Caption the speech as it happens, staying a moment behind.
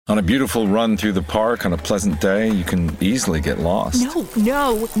On a beautiful run through the park on a pleasant day, you can easily get lost.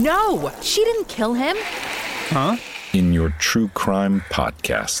 No! She didn't kill him. Huh? In your true crime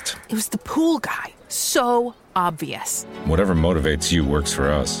podcast. It was the pool guy. So obvious. Whatever motivates you works for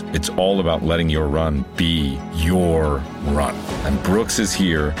us. It's all about letting your run be your run. And Brooks is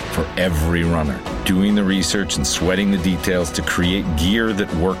here for every runner, doing the research and sweating the details to create gear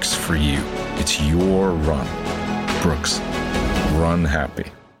that works for you. It's your run. Brooks, run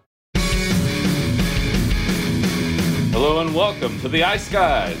happy. Hello and welcome to the Ice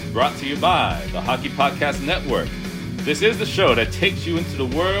Guys, brought to you by the Hockey Podcast Network. This is the show that takes you into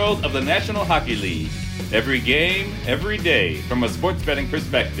the world of the National Hockey League. Every game, every day, from a sports betting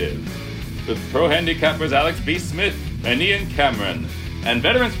perspective. With pro handicappers Alex B. Smith and Ian Cameron, and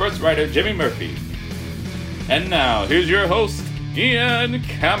veteran sports writer Jimmy Murphy. And now, here's your host, Ian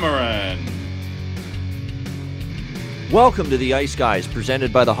Cameron. Welcome to the Ice Guys,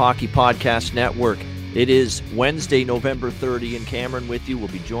 presented by the Hockey Podcast Network. It is Wednesday, November 30, and Cameron with you. Will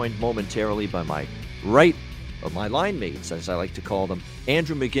be joined momentarily by my line mates, as I like to call them.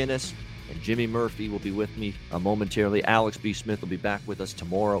 Andrew McGinnis and Jimmy Murphy will be with me momentarily. Alex B. Smith will be back with us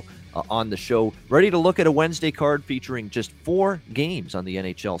tomorrow on the show. Ready to look at a Wednesday card featuring just 4 games on the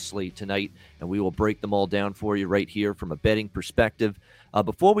NHL slate tonight, and we will break them all down for you right here from a betting perspective.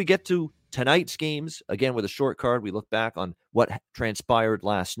 Before we get to tonight's games, again with a short card, we look back on what transpired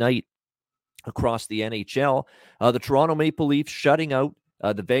last night across the NHL. The Toronto Maple Leafs shutting out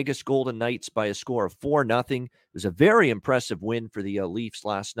the Vegas Golden Knights by a score of 4-0. It was a very impressive win for the Leafs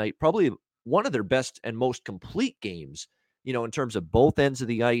last night. Probably one of their best and most complete games, in terms of both ends of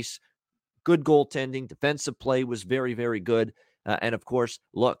the ice. Good goaltending. Defensive play was very, very good. And of course,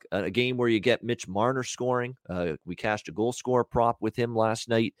 look, a game where you get Mitch Marner scoring. We cashed a goal scorer prop with him last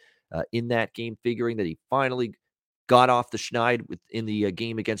night in that game, figuring that he finally got off the schneid in the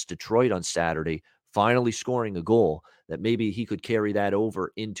game against Detroit on Saturday, finally scoring a goal that maybe he could carry that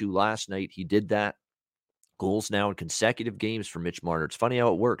over into last night. He did that. Goals now in consecutive games for Mitch Marner. It's funny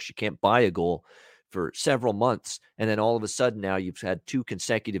how it works. You can't buy a goal for several months, and then all of a sudden now you've had 2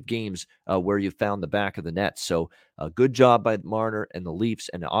 consecutive games where you found the back of the net. So good job by Marner and the Leafs,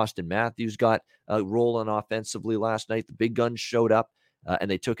 and Austin Matthews got rolling offensively last night. The big guns showed up.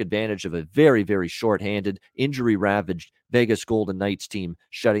 And they took advantage of a very, very shorthanded, injury-ravaged Vegas Golden Knights team,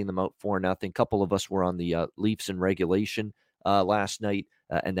 shutting them out 4-0. A couple of us were on the Leafs in regulation last night,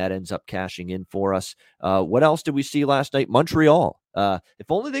 and that ends up cashing in for us. What else did we see last night? Montreal. If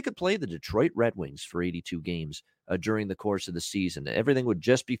only they could play the Detroit Red Wings for 82 games during the course of the season. Everything would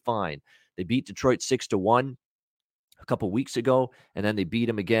just be fine. They beat Detroit 6-1 a couple weeks ago, and then they beat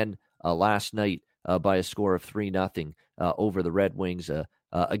them again last night by a score of 3-0 over the Red Wings.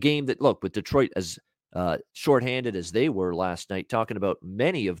 A game that, look, with Detroit as shorthanded as they were last night, talking about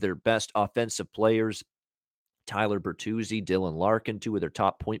many of their best offensive players, Tyler Bertuzzi, Dylan Larkin, 2 of their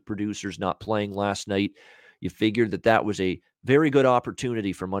top point producers not playing last night. You figured that was a very good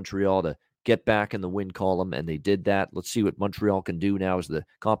opportunity for Montreal to get back in the win column, and they did that. Let's see what Montreal can do now as the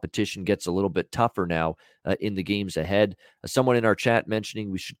competition gets a little bit tougher now in the games ahead. Someone in our chat mentioning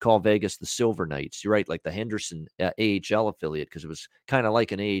we should call Vegas the Silver Knights. You're right, like the Henderson AHL affiliate, because it was kind of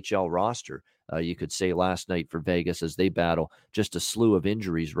like an AHL roster, you could say, last night for Vegas as they battle just a slew of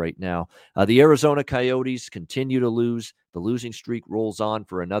injuries right now. The Arizona Coyotes continue to lose. The losing streak rolls on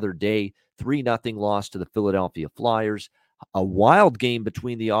for another day. 3-0 loss to the Philadelphia Flyers. A wild game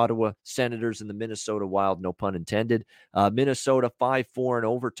between the Ottawa Senators and the Minnesota Wild, no pun intended. Minnesota 5-4 in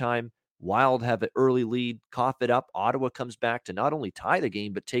overtime. Wild have an early lead, cough it up. Ottawa comes back to not only tie the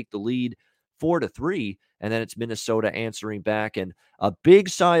game, but take the lead 4-3. And then it's Minnesota answering back. And a big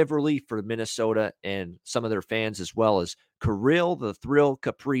sigh of relief for Minnesota and some of their fans, as well as Kirill the Thrill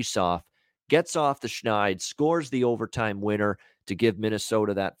Kaprizov gets off the schneid, scores the overtime winner to give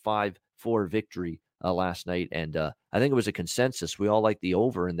Minnesota that 5-4 victory last night. And I think it was a consensus. We all liked the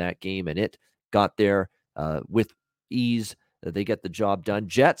over in that game, and it got there with ease. They get the job done.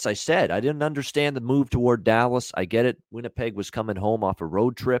 Jets, I said, I didn't understand the move toward Dallas. I get it. Winnipeg was coming home off a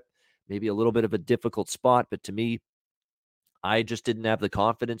road trip, maybe a little bit of a difficult spot, but to me, I just didn't have the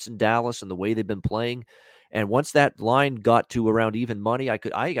confidence in Dallas and the way they've been playing. And once that line got to around even money, I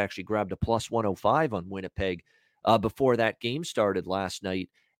actually grabbed a plus 105 on Winnipeg before that game started last night.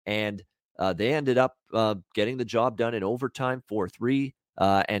 And they ended up getting the job done in overtime, 4-3.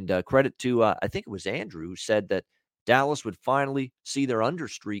 And credit to, I think it was Andrew, who said that Dallas would finally see their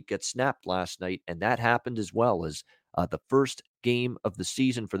understreak get snapped last night. And that happened as well, as the first game of the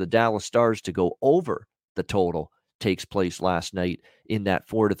season for the Dallas Stars to go over the total takes place last night in that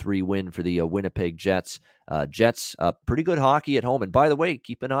 4-3 win for the Winnipeg Jets. Jets, pretty good hockey at home. And by the way,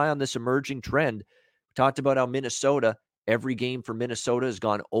 keep an eye on this emerging trend. We talked about how Minnesota, every game for Minnesota has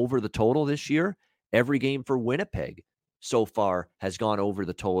gone over the total this year. Every game for Winnipeg so far has gone over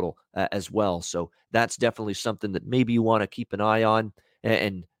the total as well. So that's definitely something that maybe you want to keep an eye on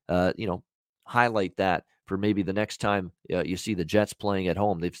and highlight that for maybe the next time you see the Jets playing at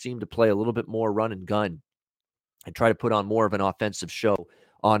home. They've seemed to play a little bit more run and gun and try to put on more of an offensive show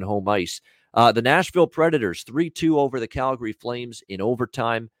on home ice. The Nashville Predators, 3-2 over the Calgary Flames in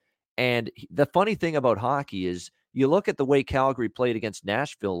overtime. And the funny thing about hockey is you look at the way Calgary played against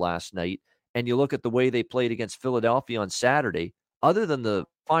Nashville last night, and you look at the way they played against Philadelphia on Saturday. Other than the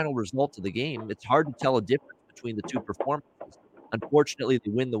final result of the game, it's hard to tell a difference between the two performances. Unfortunately,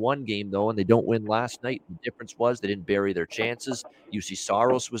 they win the one game, though, and they don't win last night. The difference was they didn't bury their chances. UC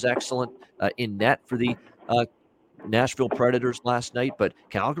Saros was excellent in net for the Nashville Predators last night, but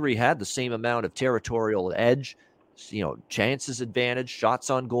Calgary had the same amount of territorial edge, chances advantage, shots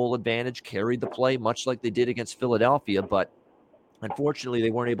on goal advantage, carried the play, much like they did against Philadelphia, but unfortunately,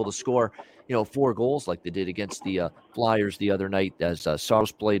 they weren't able to score, 4 goals like they did against the Flyers the other night as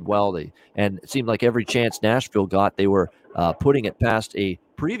Saros played well. And it seemed like every chance Nashville got, they were putting it past a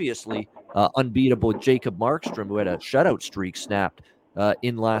previously unbeatable Jacob Markstrom, who had a shutout streak snapped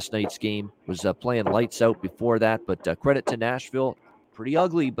in last night's game, was playing lights out before that. But credit to Nashville. Pretty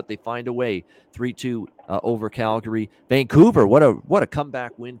ugly, but they find a way. 3-2 over Calgary. Vancouver, what a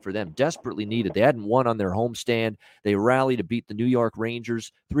comeback win for them. Desperately needed. They hadn't won on their homestand. They rallied to beat the New York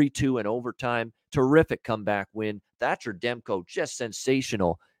Rangers 3-2 in overtime. Terrific comeback win. Thatcher Demko, just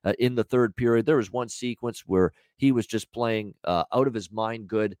sensational in the third period. There was one sequence where he was just playing out of his mind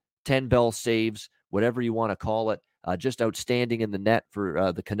good. 10 bell saves, whatever you want to call it. Just outstanding in the net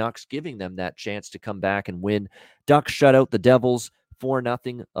for the Canucks, giving them that chance to come back and win. Ducks shut out the Devils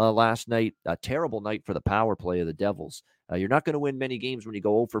 4-0 last night. A terrible night for the power play of the Devils. You're not going to win many games when you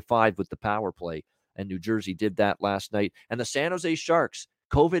go 0-for-5 with the power play, and New Jersey did that last night. And the San Jose Sharks,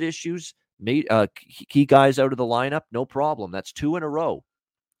 COVID issues, made key guys out of the lineup, no problem. That's 2 in a row.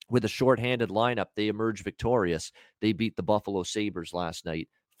 With a shorthanded lineup, they emerged victorious. They beat the Buffalo Sabres last night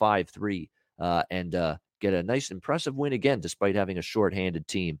 5-3 and get a nice, impressive win again, despite having a shorthanded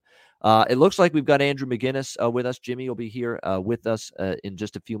team. It looks like we've got Andrew McGinnis with us. Jimmy will be here with us in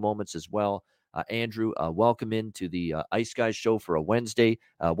just a few moments as well. Andrew, welcome into the Ice Guys show for a Wednesday.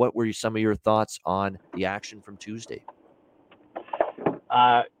 What were some of your thoughts on the action from Tuesday?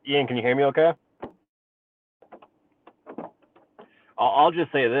 Ian, can you hear me okay? I'll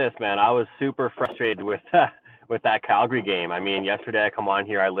just say this, man. I was super frustrated with that Calgary game. I mean, yesterday I come on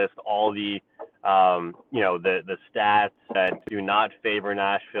here, I list all the the stats that do not favor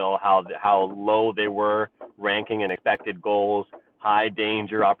Nashville, how low they were ranking in expected goals, high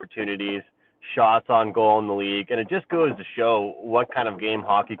danger opportunities, shots on goal in the league. And it just goes to show what kind of game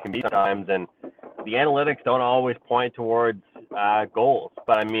hockey can be sometimes. And the analytics don't always point towards goals.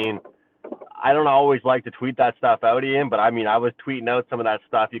 But I mean, I don't always like to tweet that stuff out, Ian, but I mean, I was tweeting out some of that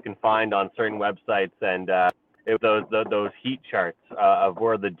stuff you can find on certain websites, and it was those heat charts of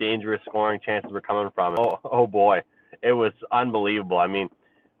where the dangerous scoring chances were coming from. Oh boy, it was unbelievable. I mean,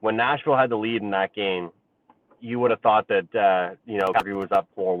 when Nashville had the lead in that game, you would have thought that Calgary was up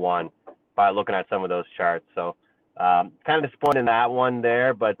 4-1 by looking at some of those charts. So kind of disappointed in that one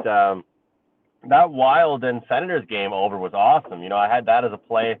there, but that Wild and Senators game over was awesome. I had that as a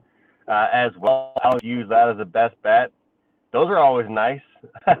play as well. I would use that as a best bet. Those are always nice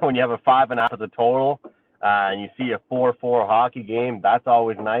when you have a 5.5 as a total. And you see a 4-4 hockey game, that's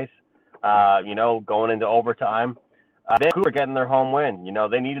always nice. Going into overtime. Vancouver getting their home win.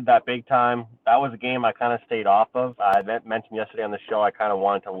 They needed that big time. That was a game I kind of stayed off of. I mentioned yesterday on the show I kind of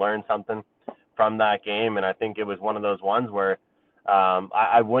wanted to learn something from that game, and I think it was one of those ones where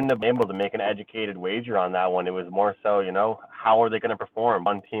I wouldn't have been able to make an educated wager on that one. It was more so, how are they going to perform?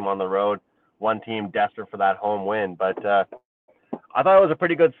 One team on the road, one team desperate for that home win. But I thought it was a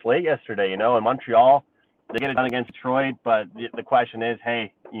pretty good slate yesterday. In Montreal, they get it done against Detroit, but the question is,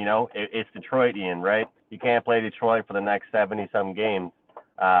 hey, it's Detroit, Ian, right? You can't play Detroit for the next 70-some games.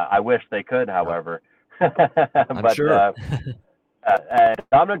 I wish they could, however. I'm sure.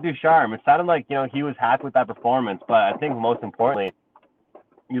 Dominic Ducharme, it sounded like, he was happy with that performance, but I think most importantly,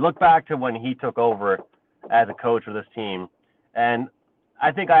 you look back to when he took over as a coach for this team, and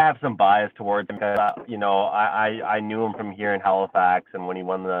I think I have some bias towards him because, I knew him from here in Halifax and when he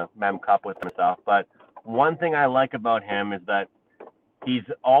won the Mem Cup with himself, but one thing I like about him is that he's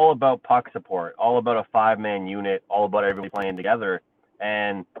all about puck support, all about a 5-man unit, all about everybody playing together.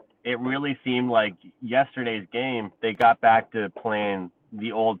 And it really seemed like yesterday's game, they got back to playing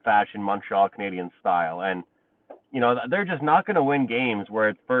the old-fashioned Montreal Canadiens style. And, they're just not going to win games where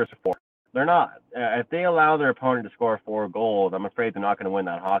it's first or fourth. They're not. If they allow their opponent to score 4 goals, I'm afraid they're not going to win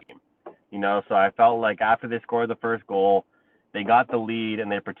that hockey game. So I felt like after they scored the first goal, they got the lead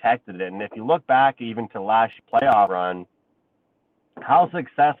and they protected it. And if you look back even to last playoff run, how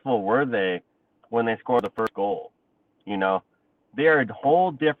successful were they when they scored the first goal? They're a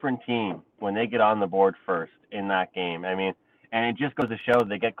whole different team when they get on the board first in that game. I mean, and it just goes to show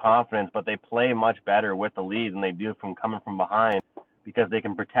they get confidence, but they play much better with the lead than they do from coming from behind because they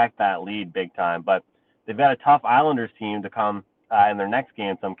can protect that lead big time. But they've got a tough Islanders team to come in their next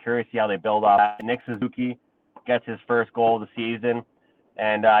game, so I'm curious to see how they build off. Nick Suzuki gets his first goal of the season,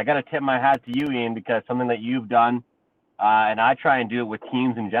 and I got to tip my hat to you, Ian, because something that you've done, and I try and do it with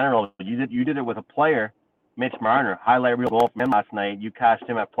teams in general. You did it with a player, Mitch Marner, highlight reel goal from him last night. You cashed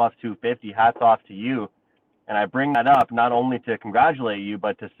him at plus 250. Hats off to you. And I bring that up not only to congratulate you,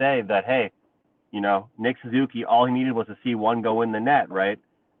 but to say that, hey, Nick Suzuki, all he needed was to see one go in the net, right?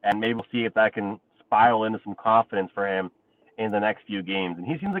 And maybe we'll see if that can spiral into some confidence for him in the next few games. And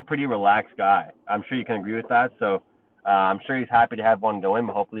he seems like a pretty relaxed guy. I'm sure you can agree with that. So I'm sure he's happy to have one go in,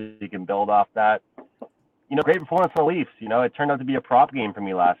 but hopefully he can build off that. Great performance from the Leafs. It turned out to be a prop game for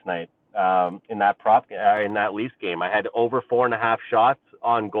me last night. In that Leafs game, I had over 4.5 shots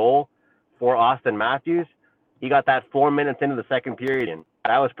on goal for Austin Matthews. He got that 4 minutes into the second period, and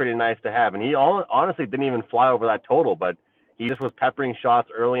that was pretty nice to have. And he honestly didn't even fly over that total, but he just was peppering shots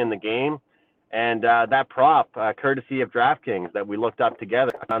early in the game. And that prop, courtesy of DraftKings that we looked up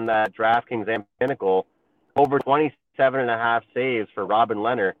together on that DraftKings and Pinnacle, over 27.5 saves for Robin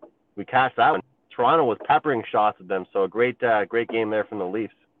Lehner. We cashed that one. Toronto was peppering shots at them, so a great game there from the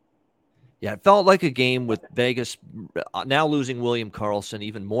Leafs. Yeah, it felt like a game with Vegas now losing William Karlsson,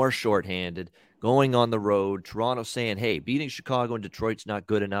 even more shorthanded, going on the road. Toronto saying, hey, beating Chicago and Detroit's not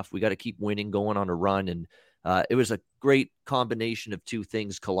good enough. We got to keep winning, going on a run. And it was a great combination of two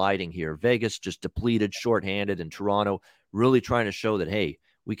things colliding here. Vegas just depleted, shorthanded, and Toronto really trying to show that, hey,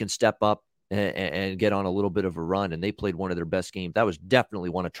 we can step up and get on a little bit of a run. And they played one of their best games. That was definitely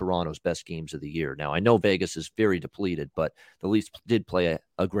one of Toronto's best games of the year. Now, I know Vegas is very depleted, but the Leafs did play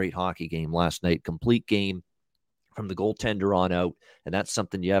a great hockey game last night. Complete game from the goaltender on out. And that's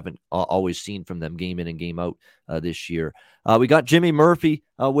something you haven't always seen from them game in and game out this year. We got Jimmy Murphy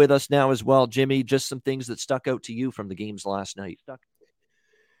with us now as well. Jimmy, just some things that stuck out to you from the games last night.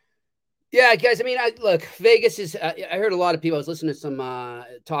 Yeah, guys, I mean, look, Vegas is, I heard a lot of people, I was listening to some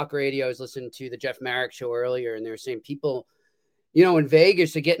talk radio, I was listening to the Jeff Marek show earlier, and they were saying people, in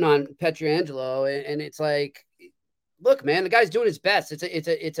Vegas are getting on Pietrangelo, and it's like, look, man, the guy's doing his best.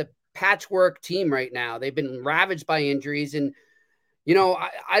 It's a patchwork team right now. They've been ravaged by injuries, and,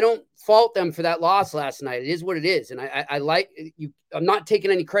 I don't fault them for that loss last night. It is what it is, and I like you. I'm not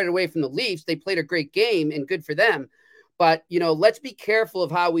taking any credit away from the Leafs. They played a great game, and good for them. But, let's be careful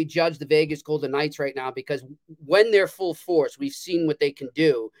of how we judge the Vegas Golden Knights right now, because when they're full force, we've seen what they can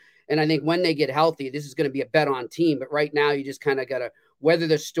do. And I think when they get healthy, this is going to be a bet on team. But right now, you just kind of got to weather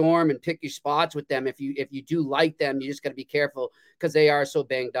the storm and pick your spots with them. If you do like them, you just got to be careful because they are so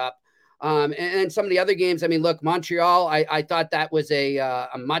banged up. And some of the other games, I mean, look, Montreal, I thought that was a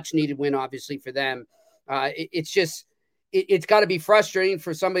much needed win, obviously, for them. It's got to be frustrating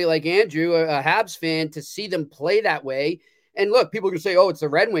for somebody like Andrew, a Habs fan, to see them play that way. And look, people are going to say, oh, it's the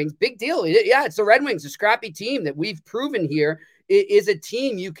Red Wings. Big deal. Yeah, it's the Red Wings, a scrappy team that we've proven here is a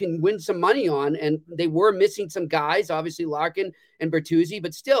team you can win some money on. And they were missing some guys, obviously Larkin and Bertuzzi,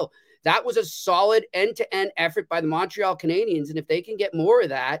 but still, that was a solid end-to-end effort by the Montreal Canadiens. And if they can get more of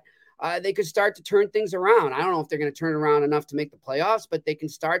that, they could start to turn things around. I don't know if they're going to turn around enough to make the playoffs, but they can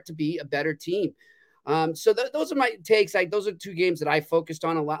start to be a better team. So those are my takes. Those are two games that I focused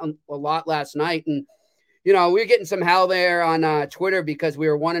on a lot last night. And, we were getting some hell there on Twitter because we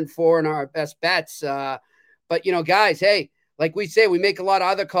were 1-4 in our best bets. But, guys, hey, like we say, we make a lot of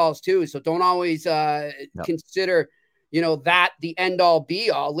other calls too. So don't always consider, that the end all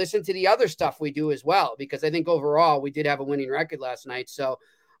be all. Listen to the other stuff we do as well, because I think overall we did have a winning record last night. So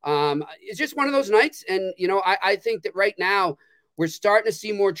it's just one of those nights. And, I think that right now we're starting to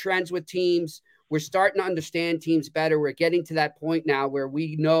see more trends with teams. We're starting to understand teams better. We're getting to that point now where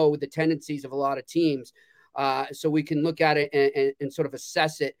we know the tendencies of a lot of teams, so we can look at it and sort of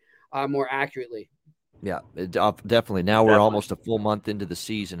assess it more accurately. Yeah, definitely. Now we're almost a full month into the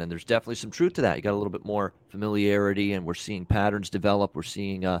season, and there's definitely some truth to that. You got a little bit more familiarity, and we're seeing patterns develop. We're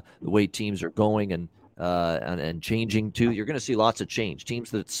seeing the way teams are going, and and changing too. You're going to see lots of change. Teams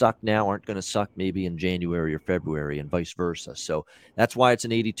that suck now aren't going to suck maybe in January or February, and vice versa. So that's why it's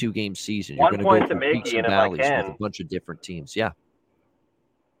an 82-game season. You're going to go through peaks and valleys with a bunch of different teams. Yeah.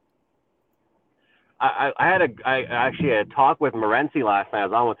 I actually had a talk with Morency last night. I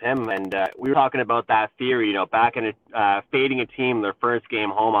was on with him, and we were talking about that theory, back in fading a team their first game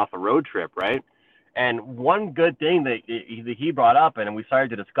home off a road trip, right? And one good thing that he brought up, and we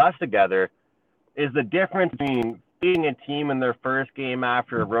started to discuss together, is the difference between fading a team in their first game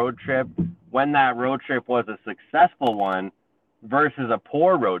after a road trip when that road trip was a successful one versus a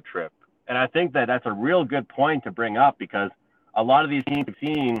poor road trip. And I think that that's a real good point to bring up, because a lot of these teams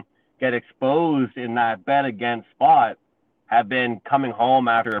we've seen get exposed in that bet against spot have been coming home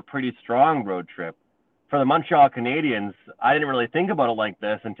after a pretty strong road trip. For the Montreal Canadiens, I didn't really think about it like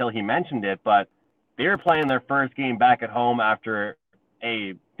this until he mentioned it, but they were playing their first game back at home after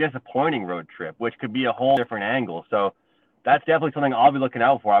a disappointing road trip, which could be a whole different angle. So that's definitely something I'll be looking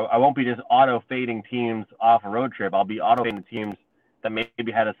out for. I won't be just auto-fading teams off a road trip. I'll be auto-fading teams that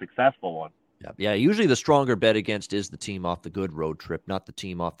maybe had a successful one. Yeah. Usually the stronger bet against is the team off the good road trip, not the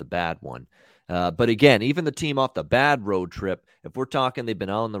team off the bad one. But again, even the team off the bad road trip, if we're talking they've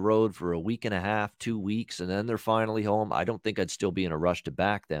been on the road for a week and a half, 2 weeks, and then they're finally home, I don't think I'd still be in a rush to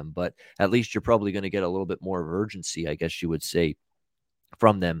back them. But at least you're probably going to get a little bit more of urgency, I guess you would say,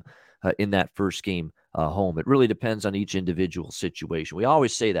 from them in that first game home. It really depends on each individual situation. We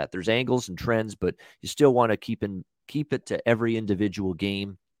always say that there's angles and trends, but you still want to keep it to every individual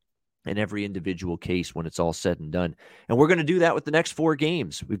game in every individual case when it's all said and done. And we're going to do that with the next 4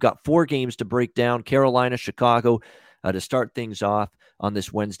 games. We've got 4 games to break down. Carolina, Chicago, to start things off on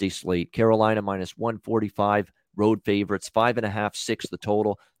this Wednesday slate. Carolina minus 145, road favorites, 5.5, 6 the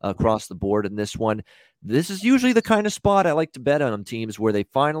total across the board in this one. This is usually the kind of spot I like to bet on teams where they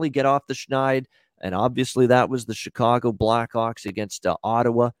finally get off the schneid. And obviously that was the Chicago Blackhawks against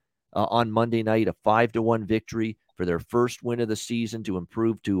Ottawa on Monday night, a 5-1 victory for their first win of the season to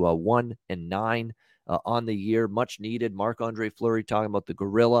improve to 1-9 on the year. Much needed. Marc-Andre Fleury talking about the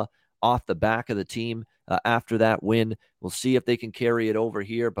gorilla off the back of the team after that win. We'll see if they can carry it over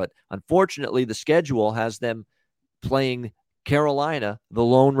here. But unfortunately, the schedule has them playing Carolina, the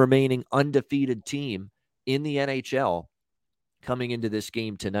lone remaining undefeated team in the NHL, coming into this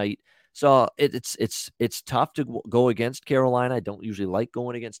game tonight. So it's tough to go against Carolina. I don't usually like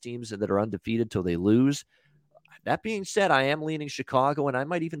going against teams that are undefeated till they lose. That being said, I am leaning Chicago, and I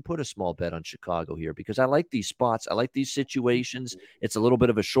might even put a small bet on Chicago here because I like these spots. I like these situations. It's a little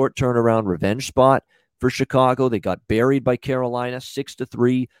bit of a short turnaround revenge spot for Chicago. They got buried by Carolina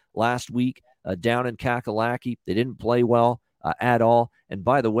 6-3 last week down in Kakalaki. They didn't play well at all. And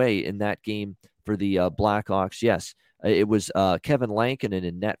by the way, in that game for the Blackhawks, yes, it was Kevin Lankinen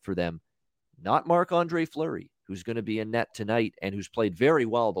in net for them, not Marc-Andre Fleury, who's going to be in net tonight and who's played very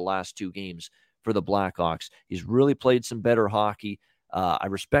well the last 2 games for the Blackhawks. He's really played some better hockey. I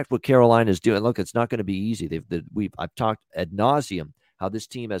respect what Carolina is doing. Look, it's not going to be easy. I've talked ad nauseum how this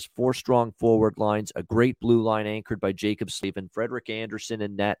team has 4 strong forward lines, a great blue line anchored by Jacob Slavin, Frederik Andersen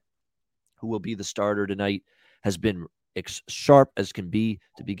in net, who will be the starter tonight, has been sharp as can be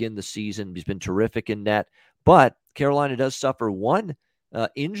to begin the season. He's been terrific in net, but Carolina does suffer one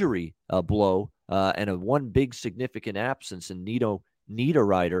injury blow and one big significant absence in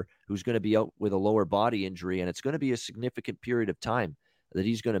Niederreiter, who's going to be out with a lower body injury, and it's going to be a significant period of time that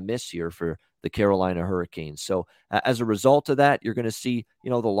he's going to miss here for the Carolina Hurricanes. So as a result of that, you're going to see, the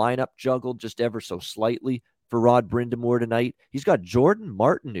lineup juggled just ever so slightly for Rod Brind'Amour tonight. He's got Jordan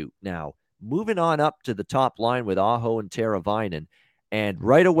Martinook now moving on up to the top line with Aho and Teravainen. And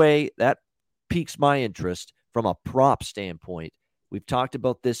right away, that piques my interest from a prop standpoint. We've talked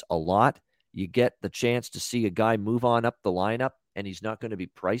about this a lot. You get the chance to see a guy move on up the lineup, and he's not going to be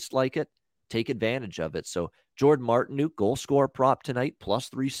priced like it. Take advantage of it. So Jordan Martinook, goal scorer prop tonight, plus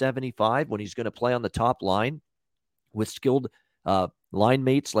 375 when he's going to play on the top line with skilled line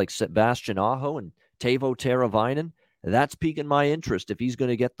mates like Sebastian Aho and Teuvo Teravainen. That's piquing my interest if he's going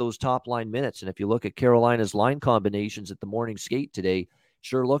to get those top line minutes. And if you look at Carolina's line combinations at the morning skate today,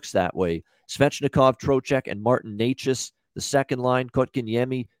 sure looks that way. Svechnikov, Trocheck, and Martin Necas, the second line.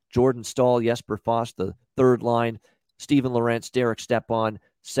 Kotkaniemi, Jordan Staal, Jesper Fast, the third line. Steven Lorentz, Derek Stepan,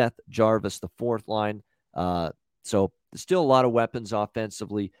 Seth Jarvis, the fourth line. So still a lot of weapons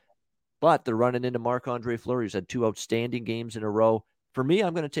offensively, but they're running into Marc-Andre Fleury, who's had 2 outstanding games in a row. For me,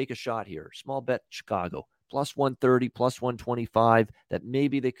 I'm going to take a shot here. Small bet Chicago, plus 130, plus 125, that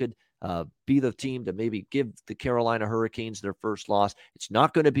maybe they could be the team to maybe give the Carolina Hurricanes their first loss. It's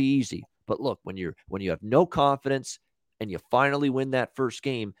not going to be easy, but look, when you have no confidence and you finally win that first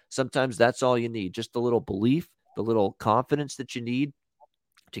game, sometimes that's all you need. Just a little belief, the little confidence that you need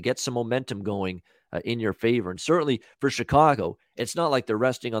to get some momentum going in your favor. And certainly for Chicago, it's not like they're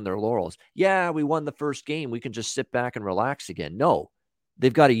resting on their laurels. Yeah, we won the first game. We can just sit back and relax again. No,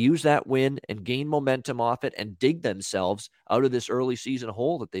 they've got to use that win and gain momentum off it and dig themselves out of this early season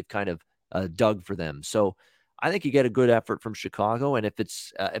hole that they've kind of dug for them. So I think you get a good effort from Chicago. And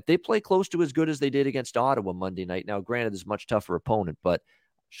if they play close to as good as they did against Ottawa Monday night, now granted, it's a much tougher opponent, but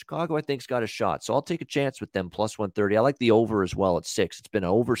Chicago, I think, has got a shot. So I'll take a chance with them plus 130. I like the over as well at 6. It's been an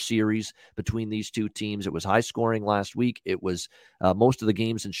over series between these two teams. It was high scoring last week. It was most of the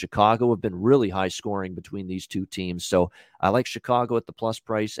games in Chicago have been really high scoring between these two teams. So I like Chicago at the plus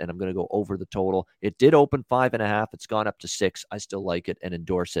price, and I'm going to go over the total. It did open 5.5. It's gone up to 6. I still like it and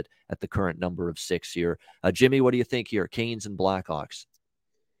endorse it at the current number of 6 here. Jimmy, what do you think here? Canes and Blackhawks.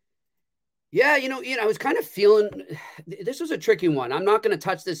 Yeah, I was kind of feeling this was a tricky one. I'm not going to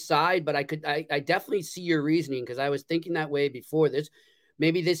touch this side, but I definitely see your reasoning because I was thinking that way before this.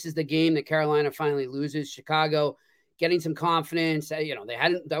 Maybe this is the game that Carolina finally loses. Chicago getting some confidence.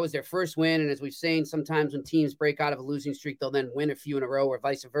 That was their first win. And as we've seen, sometimes when teams break out of a losing streak, they'll then win a few in a row or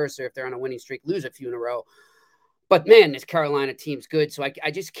vice versa. If they're on a winning streak, lose a few in a row. But man, this Carolina team's good. So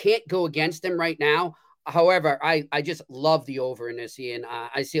I just can't go against them right now. However, I just love the over in this, Ian.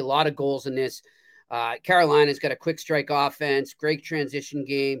 I see a lot of goals in this. Carolina's got a quick strike offense, great transition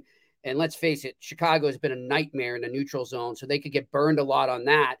game. And let's face it, Chicago has been a nightmare in the neutral zone, so they could get burned a lot on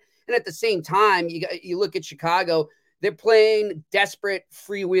that. And at the same time, you look at Chicago, they're playing desperate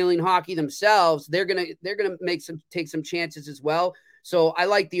freewheeling hockey themselves. They're gonna take some chances as well. So I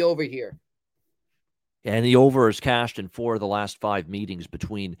like the over here. And the over is cashed in 4 of the last 5 meetings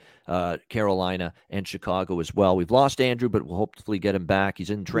between Carolina and Chicago as well. We've lost Andrew, but we'll hopefully get him back.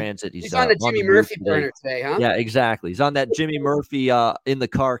 He's in transit. He's on the Jimmy Murphy burner today, huh? Yeah, exactly. He's on that Jimmy Murphy in the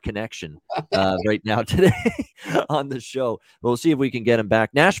car connection right now today on the show. We'll see if we can get him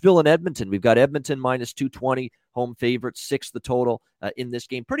back. Nashville and Edmonton. We've got Edmonton minus 220. Home favorite, 6 the total in this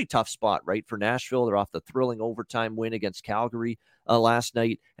game. Pretty tough spot, right, for Nashville. They're off the thrilling overtime win against Calgary last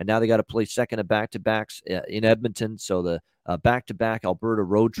night, and now they got to play second of back-to-backs in Edmonton. So the back-to-back Alberta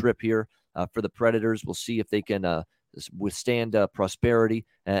road trip here for the Predators. We'll see if they can withstand prosperity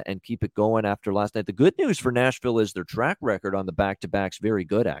and keep it going after last night. The good news for Nashville is their track record on the back-to-backs very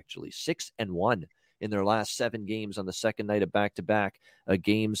good, actually. 6-1 in their last 7 games on the second night of back-to-back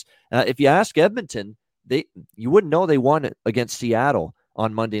games. If you ask Edmonton, you wouldn't know they won it against Seattle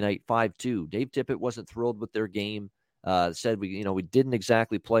on Monday night 5-2. Dave Tippett wasn't thrilled with their game. Said we didn't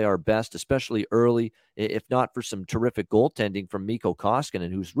exactly play our best, especially early, if not for some terrific goaltending from Mikko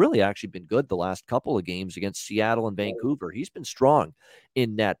Koskinen, who's really actually been good the last couple of games against Seattle and Vancouver. He's been strong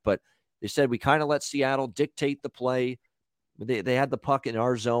in net, but they said we kind of let Seattle dictate the play. They had the puck in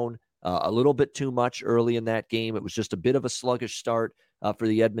our zone a little bit too much early in that game. It was just a bit of a sluggish start for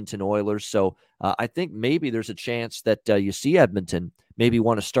the Edmonton Oilers. So I think maybe there's a chance that you see Edmonton maybe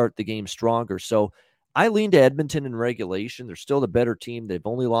want to start the game stronger. So I lean to Edmonton in regulation. They're still the better team. They've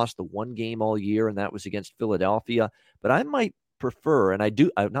only lost the 1 game all year, and that was against Philadelphia. But I might prefer, and I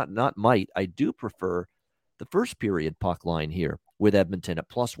do prefer the first period puck line here with Edmonton at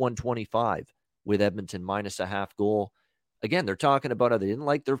plus 125 with Edmonton minus a half goal. Again, they're talking about how they didn't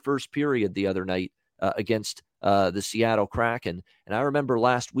like their first period the other night against the Seattle Kraken. And I remember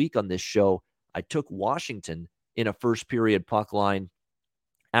last week on this show, I took Washington in a first period puck line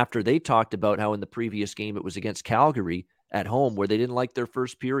after they talked about how in the previous game it was against Calgary at home where they didn't like their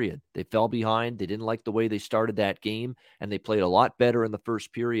first period. They fell behind. They didn't like the way they started that game, and they played a lot better in the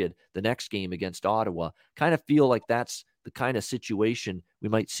first period the next game against Ottawa. Kind of feel like that's the kind of situation we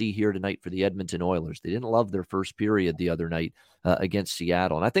might see here tonight for the Edmonton Oilers. They didn't love their first period the other night against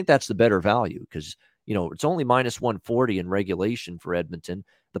Seattle, and I think that's the better value because it's only minus 140 in regulation for Edmonton.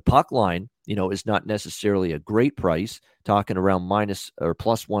 The puck line, is not necessarily a great price, talking around minus or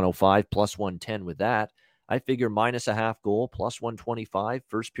plus 105, plus 110 with that. I figure minus a half goal, plus 125,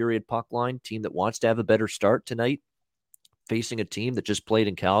 first period puck line, team that wants to have a better start tonight, facing a team that just played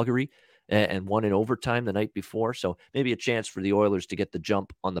in Calgary and won in overtime the night before. So maybe a chance for the Oilers to get the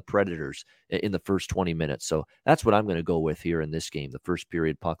jump on the Predators in the first 20 minutes. So that's what I'm going to go with here in this game, the first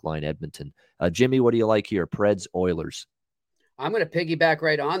period puck line Edmonton. Jimmy, what do you like here? Preds, Oilers. I'm going to piggyback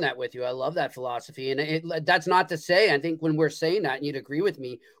right on that with you. I love that philosophy. And that's not to say, I think when we're saying that, and you'd agree with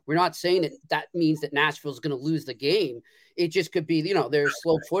me, we're not saying that means that Nashville's going to lose the game. It just could be, they're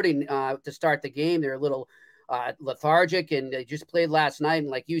slow footing to start the game. They're a little lethargic, and they just played last night.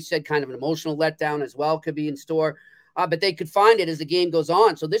 And like you said, kind of an emotional letdown as well could be in store. but they could find it as the game goes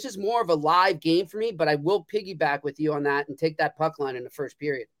on. So this is more of a live game for me, but I will piggyback with you on that and take that puck line in the first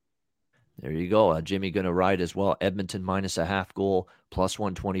period. There you go. Jimmy going to ride as well. Edmonton minus a half goal, plus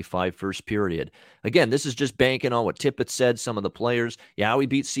 125 first period. Again, this is just banking on what Tippett said, some of the players. Yeah, we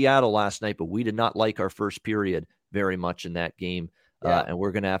beat Seattle last night, but we did not like our first period very much in that game. Yeah. And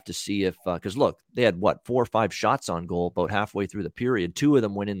we're going to have to see if, because look, they had 4 or 5 shots on goal about halfway through the period. 2 of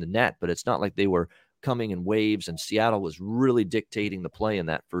them went in the net, but it's not like they were coming in waves, and Seattle was really dictating the play in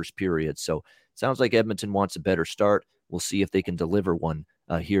that first period. So it sounds like Edmonton wants a better start. We'll see if they can deliver one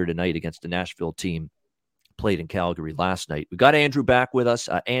here tonight against the Nashville team played in Calgary last night. We got Andrew back with us.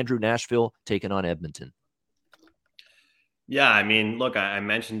 Andrew, Nashville taking on Edmonton. Yeah, I mean, look, I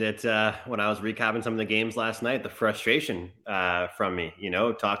mentioned it when I was recapping some of the games last night, the frustration from me,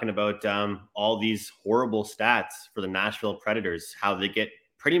 talking about all these horrible stats for the Nashville Predators, how they get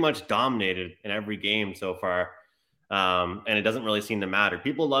pretty much dominated in every game so far. And it doesn't really seem to matter.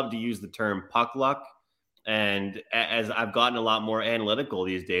 People love to use the term puck luck. And as I've gotten a lot more analytical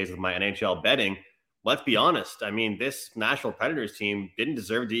these days with my NHL betting, let's be honest. I mean, this Nashville Predators team didn't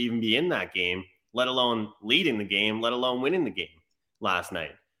deserve to even be in that game, let alone leading the game, let alone winning the game last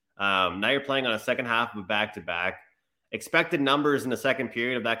night. Now you're playing on a second half of a back-to-back. Expected numbers in the second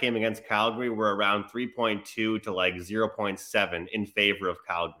period of that game against Calgary were around 3.2 to like 0.7 in favor of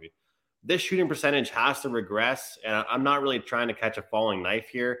Calgary. This shooting percentage has to regress, and I'm not really trying to catch a falling knife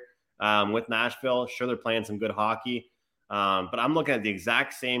here. With Nashville, sure, they're playing some good hockey, but I'm looking at the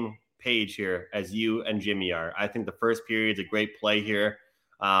exact same page here as you and Jimmy are. I think the first period is a great play here.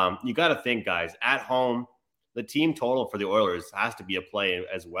 You got to think, guys, at home, the team total for the Oilers has to be a play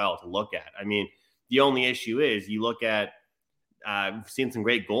as well to look at. I mean, the only issue is you look at, we've seen some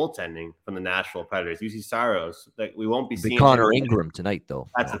great goaltending from the Nashville Predators. Juuse Saros, that we won't be seeing Connor Ingram tonight, though.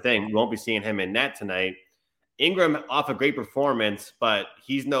 That's the thing. We won't be seeing him in net tonight. Ingram off a great performance, but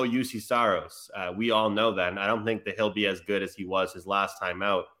he's no Juuse Saros. We all know that. And I don't think that he'll be as good as he was his last time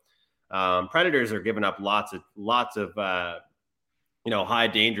out. Predators are giving up lots of high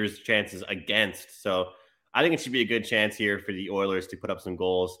dangerous chances against. So I think it should be a good chance here for the Oilers to put up some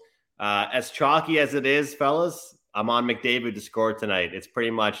goals. As chalky as it is, fellas, I'm on McDavid to score tonight. It's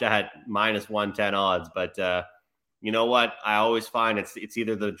pretty much at minus 110 odds, but you know what? I always find it's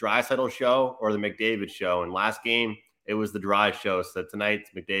either the Draisaitl show or the McDavid show. And last game, it was the Dry show. So tonight's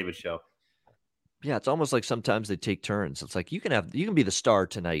McDavid show. Yeah, it's almost like sometimes they take turns. It's like you can be the star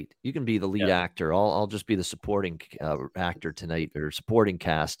tonight. You can be the lead actor. I'll just be the supporting actor tonight, or supporting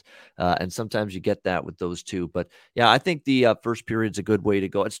cast. And sometimes you get that with those two. But yeah, I think the first period's a good way to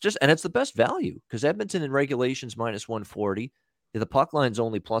go. It's the best value because Edmonton in regulation's minus 140. The puck line's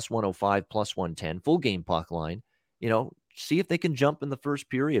only plus 105, plus 110, full game puck line. See if they can jump in the first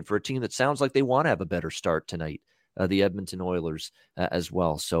period for a team that sounds like they want to have a better start tonight, the Edmonton Oilers as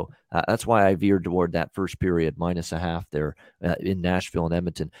well. So that's why I veered toward that first period, minus a half there in Nashville and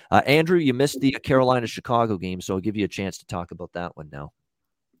Edmonton. Andrew, you missed the Carolina-Chicago game, so I'll give you a chance to talk about that one now.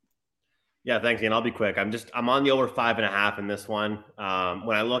 Yeah, thanks, Ian. I'll be quick. I'm on the over 5.5 in this one.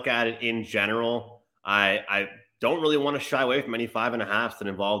 When I look at it in general, I don't really want to shy away from any 5.5s that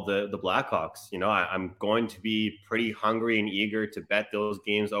involve the Blackhawks. I'm going to be pretty hungry and eager to bet those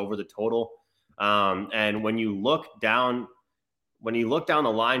games over the total. And when you look down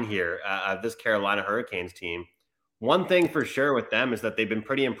the line here at this Carolina Hurricanes team, one thing for sure with them is that they've been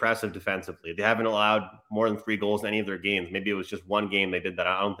pretty impressive defensively. They haven't allowed more than 3 goals in any of their games. Maybe it was just one game they did that.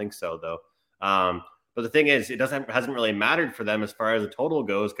 I don't think so, though. But the thing is, it hasn't really mattered for them as far as the total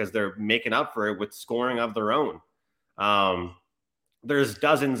goes because they're making up for it with scoring of their own. There's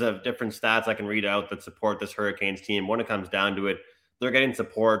dozens of different stats I can read out that support this Hurricanes team. When it comes down to it, they're getting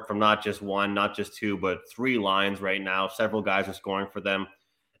support from not just one, not just 2, but 3 lines right now. Several guys are scoring for them.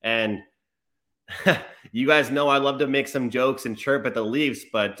 And you guys know I love to make some jokes and chirp at the Leafs,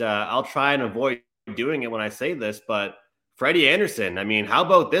 but I'll try and avoid doing it when I say this. But Freddie Anderson, I mean, how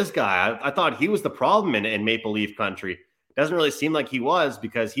about this guy? I thought he was the problem in Maple Leaf country. Doesn't really seem like he was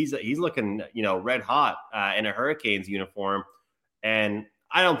because he's looking, red hot in a Hurricanes uniform. And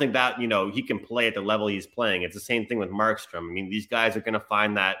I don't think that, he can play at the level he's playing. It's the same thing with Markstrom. I mean, these guys are going to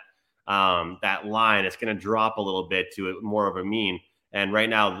find that line. It's going to drop a little bit to more of a mean. And right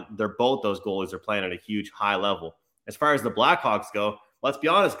now, both those goalies are playing at a huge high level. As far as the Blackhawks go, let's be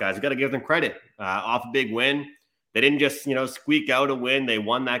honest, guys. You got to give them credit. Off a big win. They didn't just, squeak out a win. They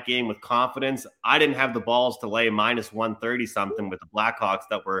won that game with confidence. I didn't have the balls to lay minus 130 something with the Blackhawks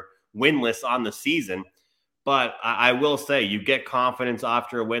that were winless on the season. But I will say, you get confidence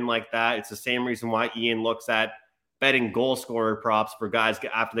after a win like that. It's the same reason why Ian looks at betting goal scorer props for guys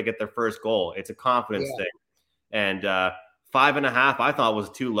after they get their first goal. It's a confidence thing. And 5.5, I thought was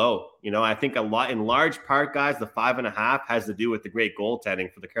too low. I think in large part, guys, the 5.5 has to do with the great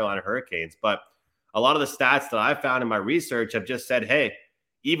goaltending for the Carolina Hurricanes. But a lot of the stats that I found in my research have just said, hey,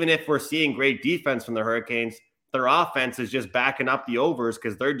 even if we're seeing great defense from the Hurricanes, their offense is just backing up the overs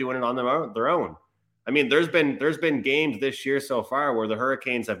because they're doing it on their own. I mean, there's been games this year so far where the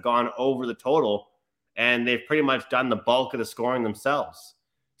Hurricanes have gone over the total and they've pretty much done the bulk of the scoring themselves.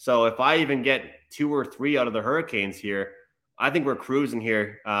 So if I even get 2 or 3 out of the Hurricanes here, I think we're cruising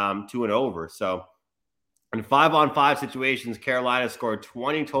here to an over. So in 5-on-5 situations, Carolina scored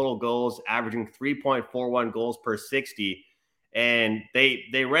 20 total goals, averaging 3.41 goals per 60. And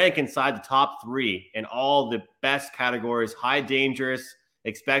they rank inside the top 3 in all the best categories: high dangerous,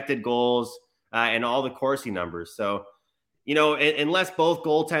 expected goals, and all the Corsi numbers. So, unless both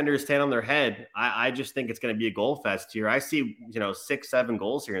goaltenders stand on their head, I just think it's going to be a goal fest here. I see, 6-7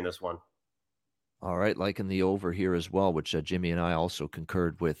 goals here in this one. All right, liking the over here as well, which Jimmy and I also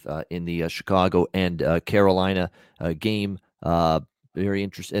concurred with in the Chicago and Carolina game. Very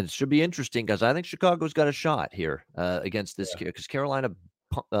interesting. And it should be interesting because I think Chicago's got a shot here against this kid, because Carolina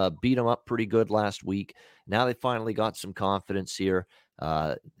beat them up pretty good last week. Now they finally got some confidence here.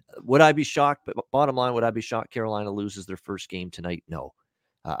 Would I be shocked? But bottom line, would I be shocked Carolina loses their first game tonight? No,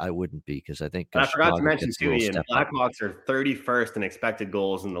 I wouldn't be, because I think I forgot to mention too, Ian, Blackhawks are 31st in expected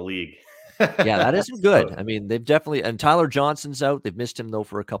goals in the league. Yeah, that isn't good. I mean, they've definitely, and Tyler Johnson's out. They've missed him, though,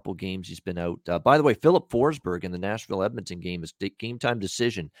 for a couple games. He's been out. By the way, Philip Forsberg in the Nashville-Edmonton game is game time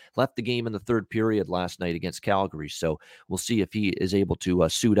decision. Left the game in the third period last night against Calgary. So we'll see if he is able to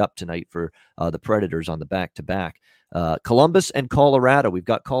suit up tonight for the Predators on the back-to-back. Columbus and Colorado. We've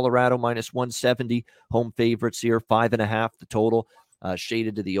got Colorado minus 170, home favorites here, 5.5 the total.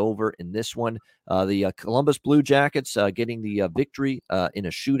 Shaded to the over in this one. The Columbus Blue Jackets getting the victory in a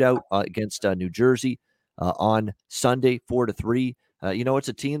shootout against New Jersey on Sunday, 4-3. It's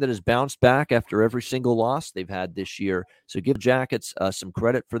a team that has bounced back after every single loss they've had this year. So give Jackets some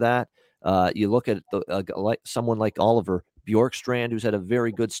credit for that. You look at someone like Oliver Bjorkstrand, who's had a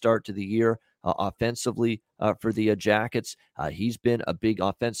very good start to the year offensively for the Jackets. He's been a big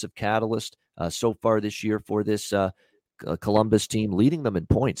offensive catalyst so far this year for this Columbus team, leading them in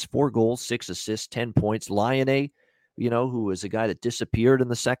points: 4 goals, 6 assists, 10 points. Laine, who is a guy that disappeared in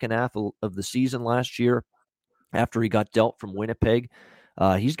the second half of the season last year after he got dealt from Winnipeg.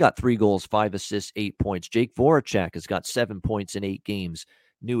 He's got 3 goals, 5 assists, 8 points. Jake Voracek has got 7 points in 8 games.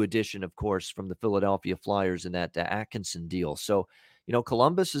 New addition, of course, from the Philadelphia Flyers in that Atkinson deal. So,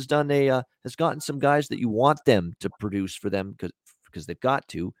 Columbus has has gotten some guys that you want them to produce for them because they've got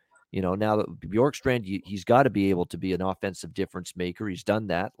to. Now that Bjorkstrand, he's got to be able to be an offensive difference maker. He's done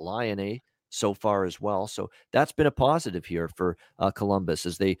that. Laine so far as well. So that's been a positive here for Columbus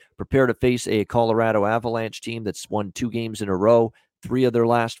as they prepare to face a Colorado Avalanche team that's won 2 games in a row, 3 of their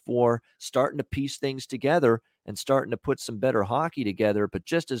last 4, starting to piece things together and starting to put some better hockey together. But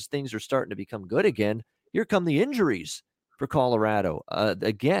just as things are starting to become good again, here come the injuries for Colorado.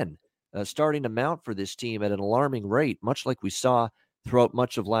 Again, starting to mount for this team at an alarming rate, much like we saw throughout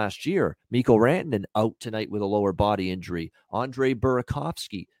much of last year. Mikko Rantanen out tonight with a lower body injury. Andrei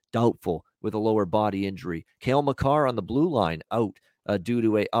Burakovsky doubtful with a lower body injury. Cale Makar on the blue line out due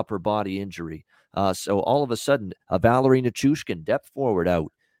to a upper body injury. So all of a sudden, Valeri Nichushkin, depth forward,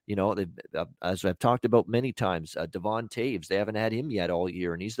 out. As I've talked about many times, Devon Toews, they haven't had him yet all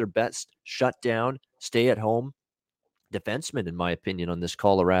year, and he's their best shutdown, stay-at-home defenseman, in my opinion, on this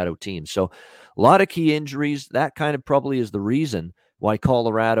Colorado team. So a lot of key injuries. That kind of probably is the reason why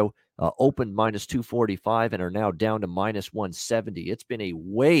Colorado opened minus 245 and are now down to minus 170. It's been a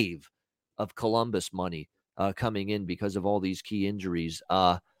wave of Columbus money coming in because of all these key injuries.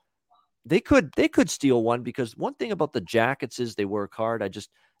 They could steal one, because one thing about the Jackets is they work hard.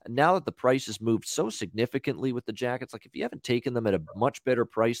 Now that the price has moved so significantly with the Jackets, like if you haven't taken them at a much better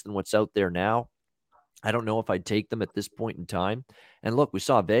price than what's out there now, I don't know if I'd take them at this point in time. And look, we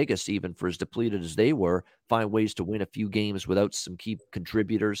saw Vegas, even for as depleted as they were, find ways to win a few games without some key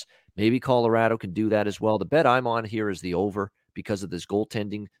contributors. Maybe Colorado can do that as well. The bet I'm on here is the over because of this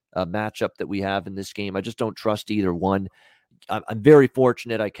goaltending matchup that we have in this game. I just don't trust either one. I'm very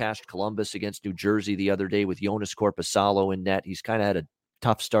fortunate. I cashed Columbus against New Jersey the other day with Jonas Korpisalo in net. He's kind of had a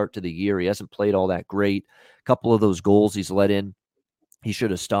tough start to the year. He hasn't played all that great. A couple of those goals he's let in, he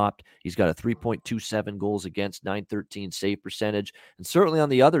should have stopped. He's got a 3.27 goals against, 913 save percentage. And certainly on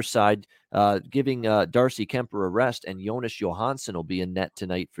the other side, giving Darcy Kemper a rest, and Jonas Johansson will be in net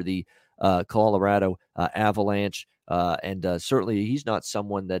tonight for the Colorado Avalanche. And certainly he's not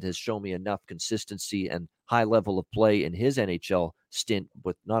someone that has shown me enough consistency and high level of play in his NHL stint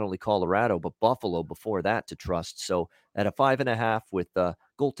with not only Colorado, but Buffalo before that to trust. So at a 5.5 with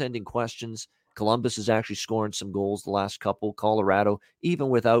goaltending questions, Columbus is actually scoring some goals the last couple. Colorado, even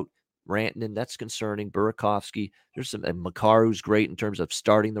without Rantanen, that's concerning. Burakovsky, there's some, and Makar, who's great in terms of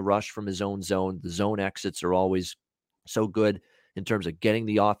starting the rush from his own zone. The zone exits are always so good in terms of getting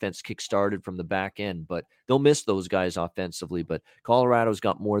the offense kick-started from the back end, but they'll miss those guys offensively. But Colorado's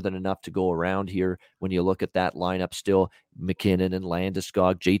got more than enough to go around here when you look at that lineup still. McKinnon and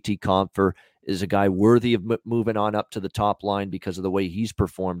Landeskog, JT Compher is a guy worthy of moving on up to the top line because of the way he's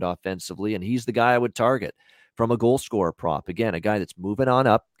performed offensively, and he's the guy I would target from a goal scorer prop. Again, a guy that's moving on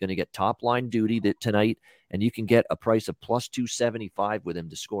up, going to get top line duty tonight, and you can get a price of plus 275 with him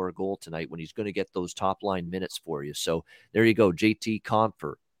to score a goal tonight when he's going to get those top line minutes for you. So there you go, JT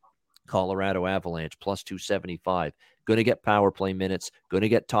Compher, Colorado Avalanche, plus 275. Going to get power play minutes, going to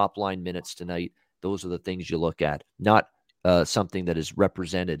get top line minutes tonight. Those are the things you look at, not something that is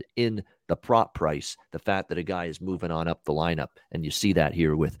represented in the prop price, the fact that a guy is moving on up the lineup. And you see that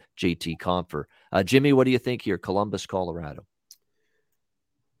here with JT Compher. Jimmy, what do you think here? Columbus, Colorado.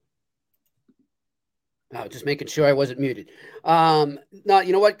 Oh, just making sure I wasn't muted. No,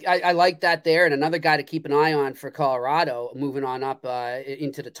 you know what? I like that there. And another guy to keep an eye on for Colorado, moving on up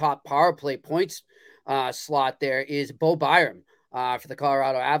into the top power play points slot there, is Bo Byram. For the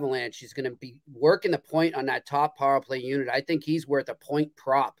Colorado Avalanche. He's going to be working the point on that top power play unit. I think he's worth a point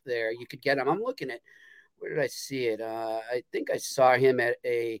prop there. You could get him. I'm looking at, where did I see it? I think I saw him at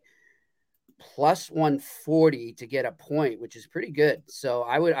a plus 140 to get a point, which is pretty good. So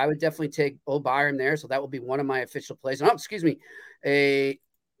I would definitely take Bo Byram there. So that will be one of my official plays. Oh, excuse me.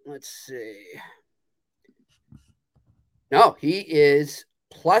 Let's see. No, he is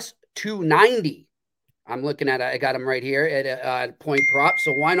plus 290. I'm looking at, I got him right here at a point prop.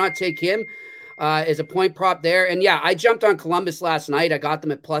 So why not take him as a point prop there? And yeah, I jumped on Columbus last night. I got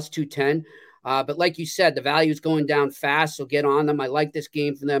them at plus 210. But like you said, the value is going down fast. So get on them. I like this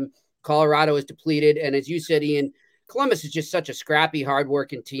game for them. Colorado is depleted. And as you said, Ian, Columbus is just such a scrappy,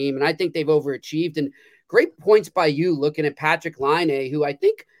 hardworking team. And I think they've overachieved. And great points by you looking at Patrick Laine, who I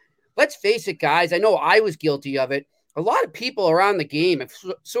think, let's face it, guys, I know I was guilty of it. A lot of people around the game have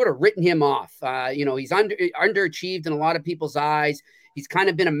sort of written him off. He's underachieved in a lot of people's eyes. He's kind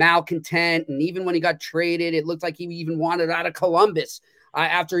of been a malcontent. And even when he got traded, it looked like he even wanted out of Columbus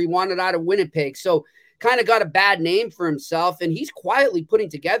after he wanted out of Winnipeg. So kind of got a bad name for himself. And he's quietly putting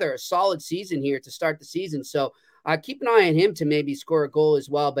together a solid season here to start the season. So keep an eye on him to maybe score a goal as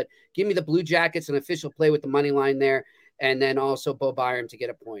well. But give me the Blue Jackets, an official play with the money line there. And then also Bo Byram to get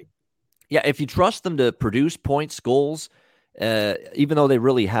a point. Yeah, if you trust them to produce points, goals, even though they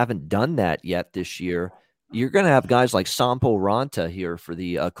really haven't done that yet this year, you're going to have guys like Sampo Ranta here for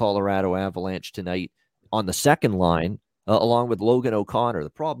the Colorado Avalanche tonight on the second line, along with Logan O'Connor. The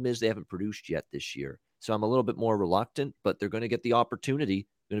problem is they haven't produced yet this year. So I'm a little bit more reluctant, but they're going to get the opportunity.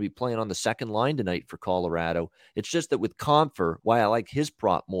 They're going to be playing on the second line tonight for Colorado. It's just that with Compher, why I like his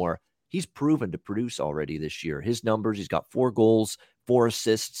prop more, he's proven to produce already this year. His numbers, he's got 4 goals, 4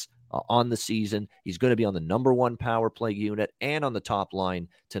 assists, on the season. He's going to be on the number 1 power play unit and on the top line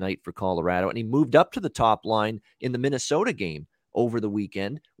tonight for Colorado. And he moved up to the top line in the Minnesota game over the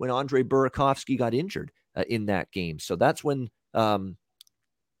weekend when Andre Burakovsky got injured in that game. So that's when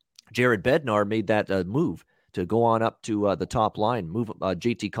Jared Bednar made that move to go on up to the top line, move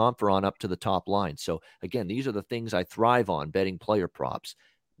JT Compher on up to the top line. So again, these are the things I thrive on betting player props.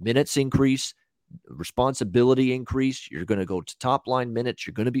 Minutes increase, responsibility increase. You're going to go to top line minutes.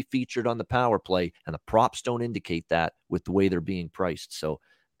 You're going to be featured on the power play, and the props don't indicate that with the way they're being priced. So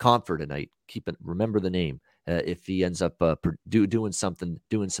Compher tonight, remember the name. If he ends up doing some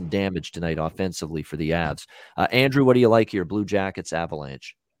damage tonight offensively for the Avs. Andrew, what do you like here? Blue Jackets,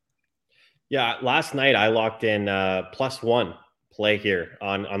 Avalanche. Yeah, last night I locked in +1 play here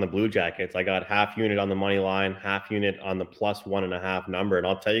on the Blue Jackets. I got half unit on the money line, half unit on the +1.5 number. And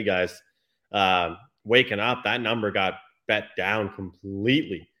I'll tell you guys, waking up, that number got bet down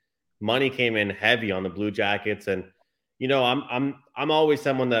completely. Money came in heavy on the Blue Jackets. And, I'm always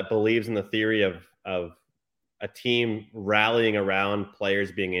someone that believes in the theory of a team rallying around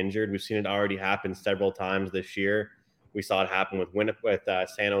players being injured. We've seen it already happen several times this year. We saw it happen with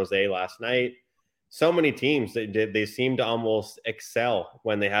San Jose last night. So many teams, they seem to almost excel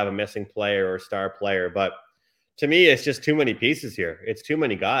when they have a missing player or star player. But to me, it's just too many pieces here. It's too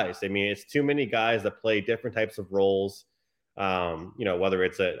many guys. I mean, it's too many guys that play different types of roles. Whether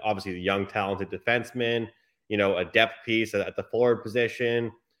it's obviously the young, talented defenseman, a depth piece at the forward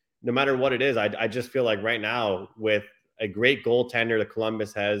position. No matter what it is, I just feel like right now with a great goaltender that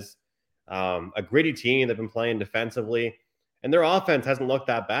Columbus has, A gritty team. They've been playing defensively, and their offense hasn't looked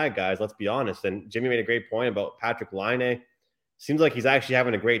that bad, guys. Let's be honest. And Jimmy made a great point about Patrick Laine. Seems like he's actually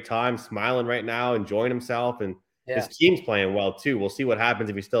having a great time, smiling right now, enjoying himself, and his team's playing well too. We'll see what happens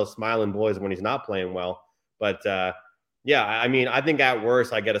if he's still smiling boys when he's not playing well. But yeah, I mean, I think at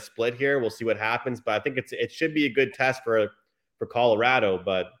worst I get a split here. We'll see what happens, but I think it should be a good test for Colorado.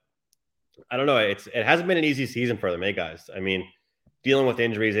 But I don't know. It hasn't been an easy season for them, guys. I mean, dealing with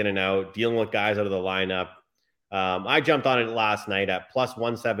injuries in and out, dealing with guys out of the lineup. I jumped on it last night at plus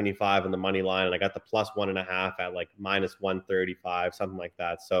 175 in the money line, and I got the plus 1.5 at like minus 135, something like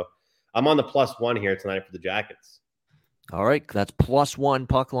that. So I'm on the plus one here tonight for the Jackets. All right, that's plus one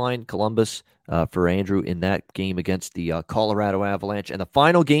puck line, Columbus for Andrew in that game against the Colorado Avalanche. And the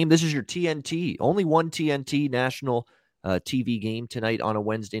final game, this is your TNT, only one TNT national TV game tonight on a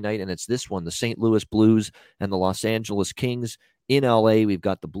Wednesday night, and it's this one, the St. Louis Blues and the Los Angeles Kings in LA. We've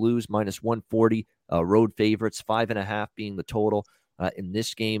got the Blues minus 140, road favorites, 5.5 being the total in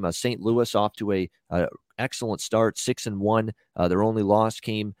this game. St. Louis off to a excellent start, 6-1. Their only loss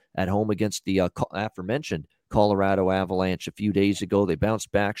came at home against the aforementioned Colorado Avalanche a few days ago. They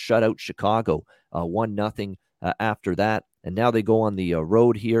bounced back, shut out Chicago 1-0 after that, and now they go on the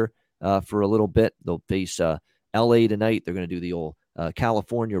road here for a little bit. They'll face LA tonight. They're going to do the old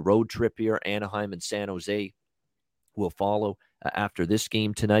California road trip here. Anaheim and San Jose will follow after this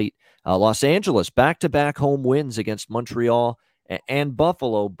game tonight. Los Angeles, back-to-back home wins against Montreal and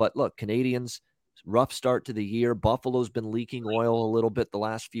Buffalo. But look, Canadians, rough start to the year. Buffalo's been leaking oil a little bit the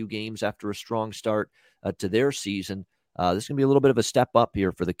last few games after a strong start to their season. This is going to be a little bit of a step up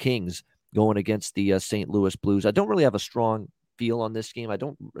here for the Kings going against the St. Louis Blues. I don't really have a strong feel on this game. I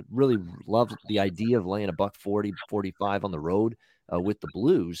don't really love the idea of laying a $140, $45 on the road with the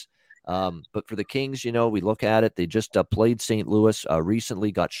Blues. But for the Kings, we look at it. They just played St. Louis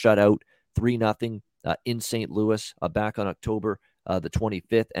recently, got shut out 3-0 in St. Louis back on October the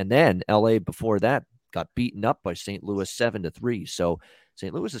 25th. And then LA before that got beaten up by St. Louis 7-3. So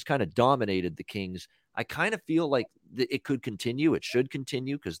St. Louis has kind of dominated the Kings. I kind of feel like it could continue. It should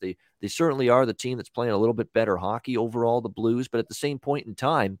continue because they certainly are the team that's playing a little bit better hockey overall, the Blues. But at the same point in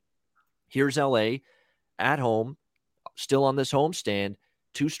time, here's LA at home, still on this homestand,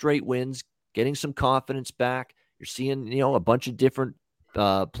 2 straight wins, getting some confidence back. You're seeing, a bunch of different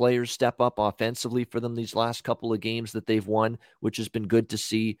players step up offensively for them these last couple of games that they've won, which has been good to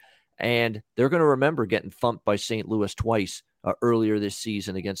see. And they're going to remember getting thumped by St. Louis twice earlier this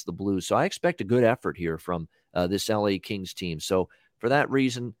season against the Blues. So I expect a good effort here from this LA Kings team. So for that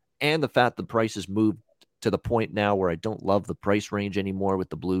reason, and the fact the price has moved to the point now where I don't love the price range anymore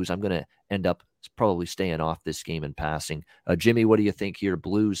with the Blues, I'm going to end up probably staying off this game and passing. Jimmy, what do you think here,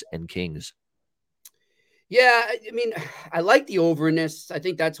 Blues and Kings? Yeah, I mean, I like the over in this. I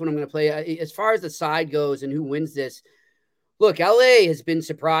think that's what I'm going to play. As far as the side goes and who wins this, look, LA has been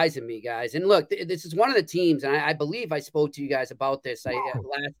surprising me, guys. And look, this is one of the teams, and I believe I spoke to you guys about this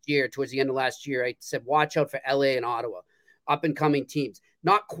last year, towards the end of last year. I said, watch out for LA and Ottawa, up-and-coming teams.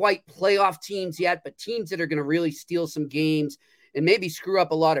 Not quite playoff teams yet, but teams that are going to really steal some games and maybe screw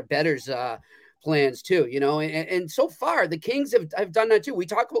up a lot of bettors' plans too, And so far, the Kings have done that too. We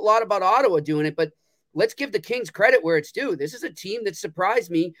talk a lot about Ottawa doing it, but let's give the Kings credit where it's due. This is a team that surprised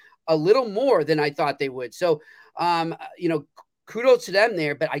me a little more than I thought they would. So, kudos to them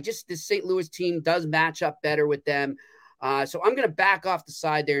there, but this St. Louis team does match up better with them. So I'm going to back off the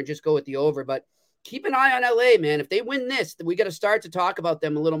side there and just go with the over, but keep an eye on LA, man. If they win this, we got to start to talk about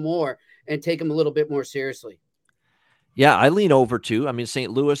them a little more and take them a little bit more seriously. Yeah, I lean over too. I mean,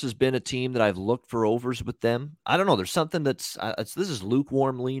 St. Louis has been a team that I've looked for overs with them. I don't know. There's something this is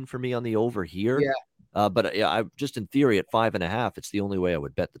lukewarm lean for me on the over here. Yeah. But I just in theory at 5.5, it's the only way I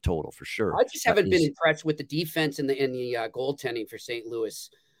would bet the total for sure. I just haven't been impressed with the defense and the goaltending for St. Louis.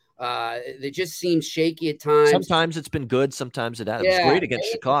 They just seem shaky at times. Sometimes it's been good. Sometimes it has. It was great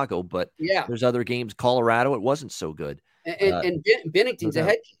against Chicago, but there's other games. Colorado, it wasn't so good. And Binnington's a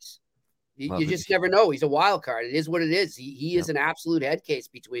head case. You just never know. He's a wild card. It is what it is. He is an absolute head case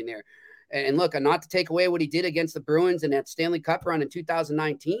between there. And look, not to take away what he did against the Bruins in that Stanley Cup run in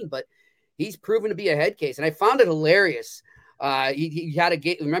 2019, but he's proven to be a head case. And I found it hilarious. He had a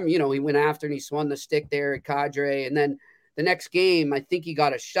game. Remember, he went after and he swung the stick there at Kadri. And then the next game, I think he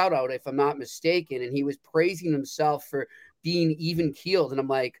got a shutout, if I'm not mistaken. And he was praising himself for being even keeled. And I'm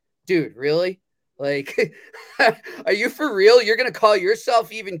like, dude, really? Like, are you for real? You're going to call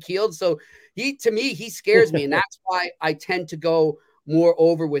yourself even keeled? So to me, he scares me. And that's why I tend to go more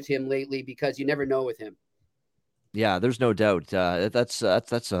over with him lately, because you never know with him. Yeah, there's no doubt. That's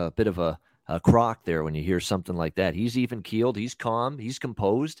a bit of a crock there when you hear something like that. He's even keeled. He's calm. He's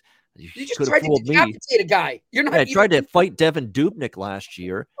composed. You just could tried have to fooled me. decapitate a guy. You're not. I tried to fight Devin Dubnyk last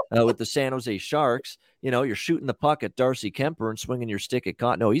year with the San Jose Sharks. You're shooting the puck at Darcy Kemper and swinging your stick at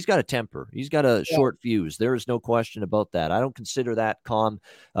Cotton. No, he's got a temper. He's got a short fuse. There is no question about that. I don't consider that calm,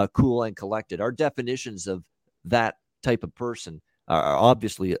 cool, and collected. Our definitions of that type of person are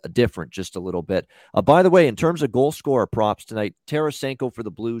obviously different just a little bit. By the way, in terms of goal scorer props tonight, Tarasenko for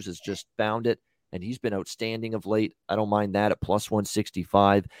the Blues has just found it, and he's been outstanding of late. I don't mind that at plus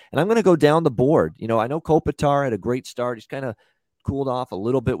 165. And I'm going to go down the board. I know Kopitar had a great start. He's kind of cooled off a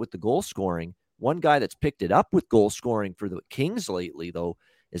little bit with the goal scoring. One guy that's picked it up with goal scoring for the Kings lately, though,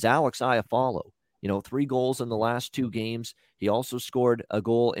 is Alex Iafallo. 3 goals in the last 2 games. He also scored a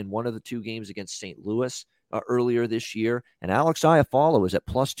goal in one of the 2 games against St. Louis earlier this year. And Alex Iafallo is at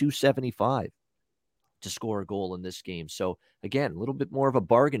plus 275 to score a goal in this game. So, again, a little bit more of a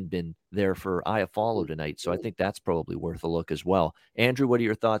bargain bin there for Iafallo tonight. So I think that's probably worth a look as well. Andrew, what are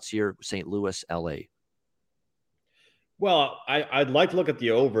your thoughts here? St. Louis, L.A.? Well, I'd like to look at the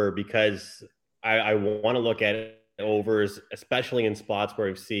over because I want to look at overs, especially in spots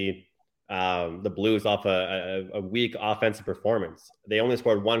where we see the Blues off a weak offensive performance. They only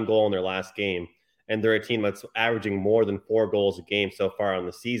scored 1 goal in their last game, and they're a team that's averaging more than 4 goals a game so far on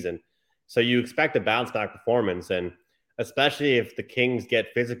the season. So you expect a bounce-back performance, and especially if the Kings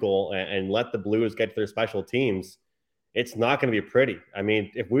get physical and let the Blues get to their special teams, it's not going to be pretty. I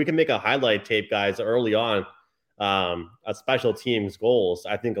mean, if we can make a highlight tape, guys, early on, a special teams goals,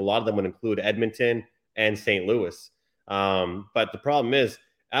 I think a lot of them would include Edmonton and St. Louis. But the problem is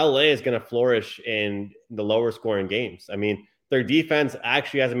LA is going to flourish in the lower scoring games. I mean, their defense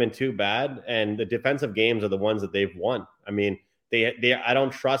actually hasn't been too bad, and the defensive games are the ones that they've won. I mean, I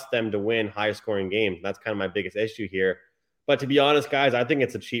don't trust them to win high scoring games. That's kind of my biggest issue here. But to be honest, guys, I think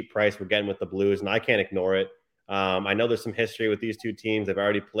it's a cheap price we're getting with the Blues, and I can't ignore it. I know there's some history with these 2 teams. They've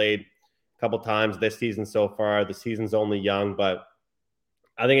already played couple times this season so far. The season's only young, but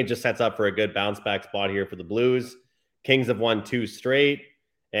I think it just sets up for a good bounce back spot here for the Blues. Kings have won 2 straight,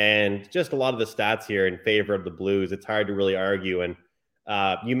 and just a lot of the stats here in favor of the Blues. It's hard to really argue. And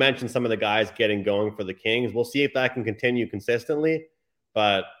you mentioned some of the guys getting going for the Kings. We'll see if that can continue consistently,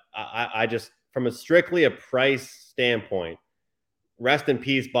 but I just, from a strictly a price standpoint, rest in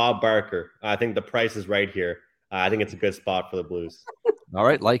peace, Bob Barker. I think the price is right here. I think it's a good spot for the Blues. All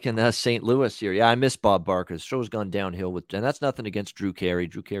right, liking St. Louis here. Yeah, I miss Bob Barker. The show's gone downhill and that's nothing against Drew Carey.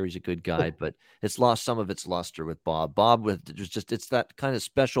 Drew Carey's a good guy, but it's lost some of its luster with Bob. It's that kind of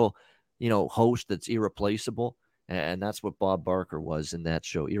special, host that's irreplaceable, and that's what Bob Barker was in that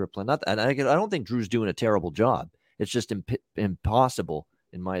show. I don't think Drew's doing a terrible job. It's just impossible,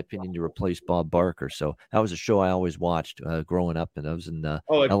 in my opinion, to replace Bob Barker. So that was a show I always watched growing up, and I was in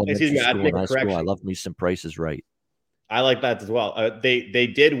elementary school and high school. I loved me some Price is Right. I like that as well.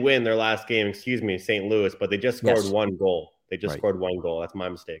 They did win their last game, St. Louis, but they just scored 1 goal. They just scored 1 goal. That's my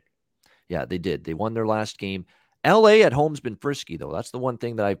mistake. Yeah, they did. They won their last game. LA at home's been frisky, though. That's the one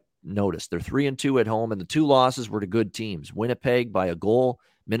thing that I've noticed. They're 3-2 at home, and the 2 losses were to good teams. Winnipeg by a goal,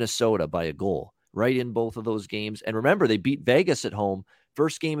 Minnesota by a goal. Right in both of those games. And remember, they beat Vegas at home,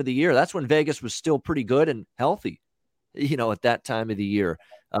 first game of the year. That's when Vegas was still pretty good and healthy, at that time of the year.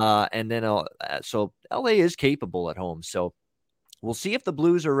 And then, so LA is capable at home. So we'll see if the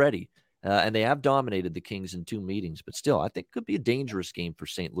Blues are ready. And they have dominated the Kings in 2 meetings, but still, I think it could be a dangerous game for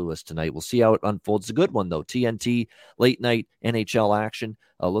St. Louis tonight. We'll see how it unfolds. It's a good one, though. TNT, late night NHL action.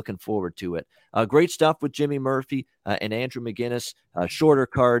 Looking forward to it. Great stuff with Jimmy Murphy and Andrew McGinnis. Shorter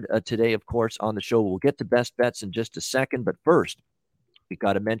card today, of course, on the show. We'll get to best bets in just a second, but first, we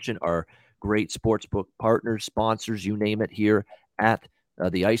got to mention our great sportsbook partners, sponsors, you name it, here at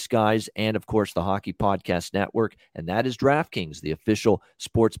the Ice Guys, and of course the Hockey Podcast Network, and that is DraftKings, the official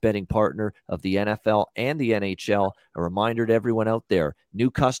sports betting partner of the NFL and the NHL. A reminder to everyone out there, new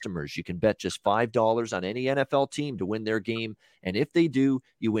customers, you can bet just $5 on any NFL team to win their game, and if they do,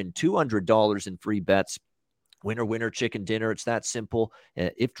 you win $200 in free bets. Winner, winner, chicken dinner. It's that simple.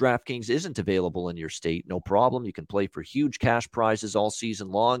 If DraftKings isn't available in your state, no problem. You can play for huge cash prizes all season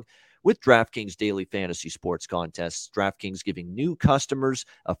long with DraftKings Daily Fantasy Sports Contests. DraftKings giving new customers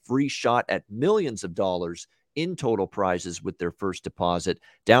a free shot at millions of dollars in total prizes with their first deposit.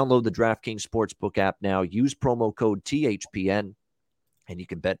 Download the DraftKings Sportsbook app now. Use promo code THPN. And you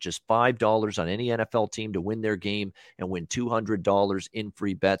can bet just $5 on any NFL team to win their game and win $200 in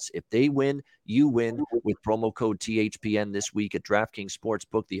free bets. If they win, you win with promo code THPN this week at DraftKings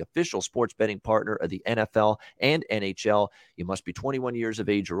Sportsbook, the official sports betting partner of the NFL and NHL. You must be 21 years of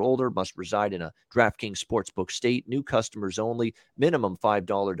age or older, must reside in a DraftKings Sportsbook state, new customers only, minimum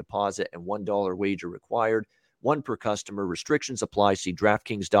 $5 deposit and $1 wager required. one per customer. Restrictions apply. See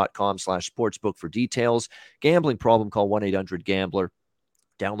DraftKings.com/sportsbook for details. Gambling problem, call 1-800-GAMBLER.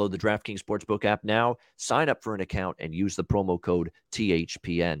 Download the DraftKings Sportsbook app now, sign up for an account, and use the promo code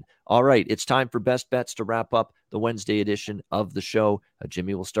THPN. All right, it's time for Best Bets to wrap up the Wednesday edition of the show.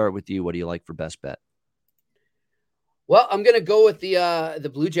 Jimmy, we'll start with you. What do you like for Best Bet? Well, I'm going to go with the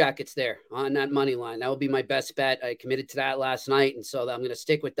Blue Jackets there on that money line. That will be my best bet. I committed to that last night, and so I'm going to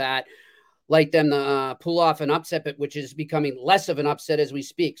stick with that. Like them to pull off an upset, but which is becoming less of an upset as we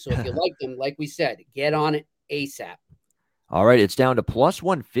speak. So if you like them, like we said, get on it ASAP. All right, it's down to plus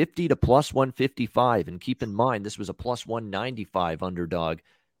 150 to plus 155. And keep in mind, this was a plus 195 underdog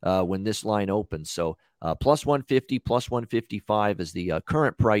when this line opened. So plus 150, plus 155 is the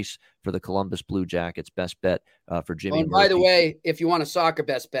current price for the Columbus Blue Jackets. Best bet for Jimmy And Murphy. by the way, if you want a soccer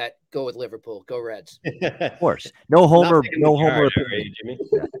best bet, go with Liverpool. Go Reds. Of course. No homer opinion. Jimmy.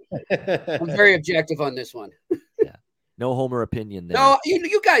 I'm very objective on this one. No homer opinion there. No,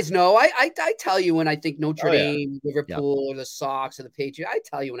 you guys know. I tell you when I think Notre Dame, Liverpool, or the Sox, or the Patriots. I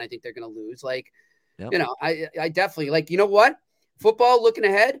tell you when I think they're going to lose. Like, you know, I definitely like. You know what? Football looking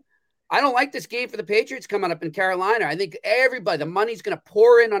ahead. I don't like this game for the Patriots coming up in Carolina. I think the money's going to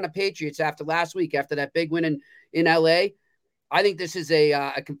pour in on the Patriots after last week, after that big win in LA. I think this is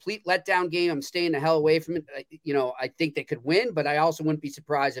a complete letdown game. I'm staying the hell away from it. You know, I think they could win, but I also wouldn't be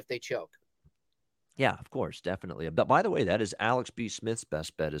surprised if they choke. Yeah, of course, definitely. But by the way, that is Alex B. Smith's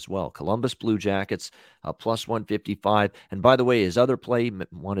best bet as well. Columbus Blue Jackets, plus 155. And by the way, his other play,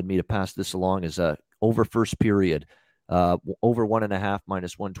 wanted me to pass this along, is over first period, over 1.5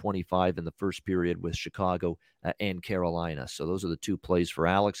 minus 125 in the first period with Chicago and Carolina. So those are the two plays for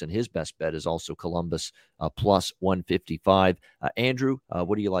Alex, and his best bet is also Columbus, plus 155. Andrew,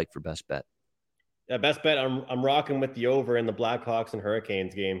 what do you like for best bet? Yeah, best bet. I'm rocking with the over in the Blackhawks and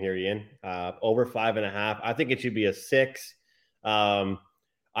Hurricanes game here, Ian. Over 5.5. I think it should be a 6.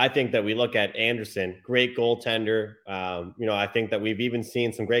 I think that we look at Anderson, great goaltender. You know, I think that we've even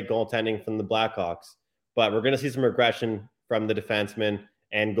seen some great goaltending from the Blackhawks, but we're going to see some regression from the defensemen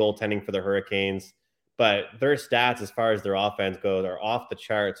and goaltending for the Hurricanes. But their stats, as far as their offense goes, are off the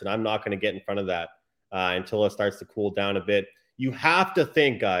charts, and I'm not going to get in front of that until it starts to cool down a bit. You have to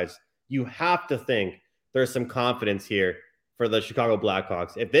think, guys. You have to think there's some confidence here for the Chicago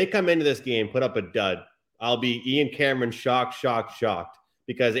Blackhawks. If they come into this game, put up a dud, I'll be Ian Cameron shocked,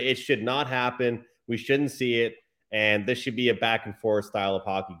 because it should not happen. We shouldn't see it, and this should be a back-and-forth style of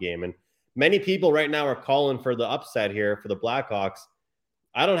hockey game. And many people right now are calling for the upset here for the Blackhawks.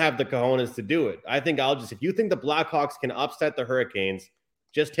 I don't have the cojones to do it. I think if you think the Blackhawks can upset the Hurricanes,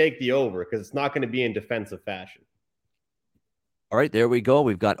 just take the over, because it's not going to be in defensive fashion. All right, there we go.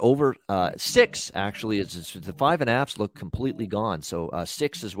 We've got over 6, actually. It's the 5.5s look completely gone. So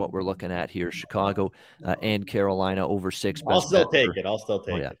 6 is what we're looking at here. Chicago and Carolina over 6. I'll still take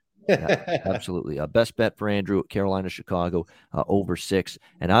it. Yeah, absolutely. Best bet for Andrew, Carolina, Chicago, over 6.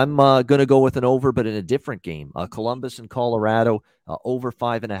 And I'm going to go with an over, but in a different game. Columbus and Colorado, over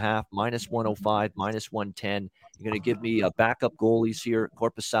 5.5, minus 105, minus 110. You're going to give me backup goalies here.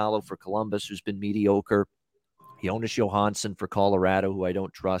 Korpisalo for Columbus, who's been mediocre. Jonas Johansson for Colorado, who I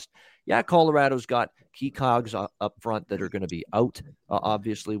don't trust. Yeah, Colorado's got key cogs up front that are going to be out.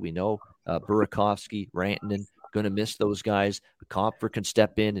 Obviously, we know Burakovsky, Rantanen, going to miss those guys. Compher can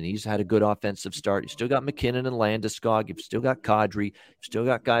step in, and he's had a good offensive start. You've still got McKinnon and Landeskog. You've still got Kadri. You've still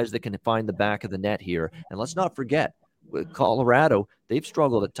got guys that can find the back of the net here. And let's not forget, with Colorado, they've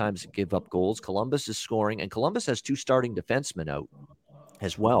struggled at times to give up goals. Columbus is scoring, and Columbus has 2 starting defensemen out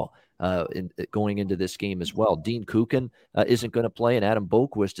as well. Going into this game as well. Dean Kukin isn't going to play, and Adam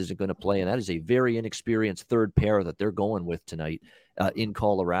Boquist isn't going to play, and that is a very inexperienced third pair that they're going with tonight in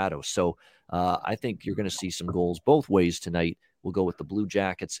Colorado. So I think you're going to see some goals both ways tonight. We'll go with the Blue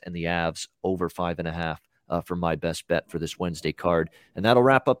Jackets and the Avs over 5.5 for my best bet for this Wednesday card. And that'll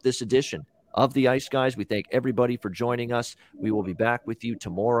wrap up this edition of the Ice Guys. We thank everybody for joining us. We will be back with you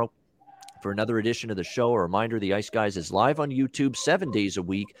tomorrow for another edition of the show. A reminder, the Ice Guys is live on YouTube 7 days a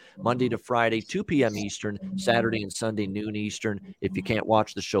week, Monday to Friday, 2 p.m. Eastern, Saturday and Sunday, noon Eastern. If you can't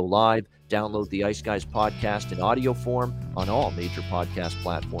watch the show live, download the Ice Guys podcast in audio form on all major podcast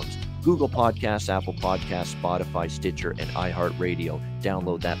platforms. Google Podcasts, Apple Podcasts, Spotify, Stitcher, and iHeartRadio.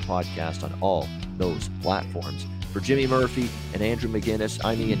 Download that podcast on all those platforms. For Jimmy Murphy and Andrew McGinnis,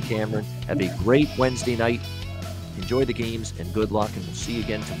 I'm Ian Cameron. Have a great Wednesday night. Enjoy the games and good luck, and we'll see you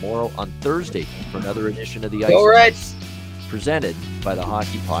again tomorrow on Thursday for another edition of the Ice Guys, presented by the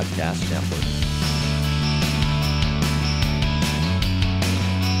Hockey Podcast Network.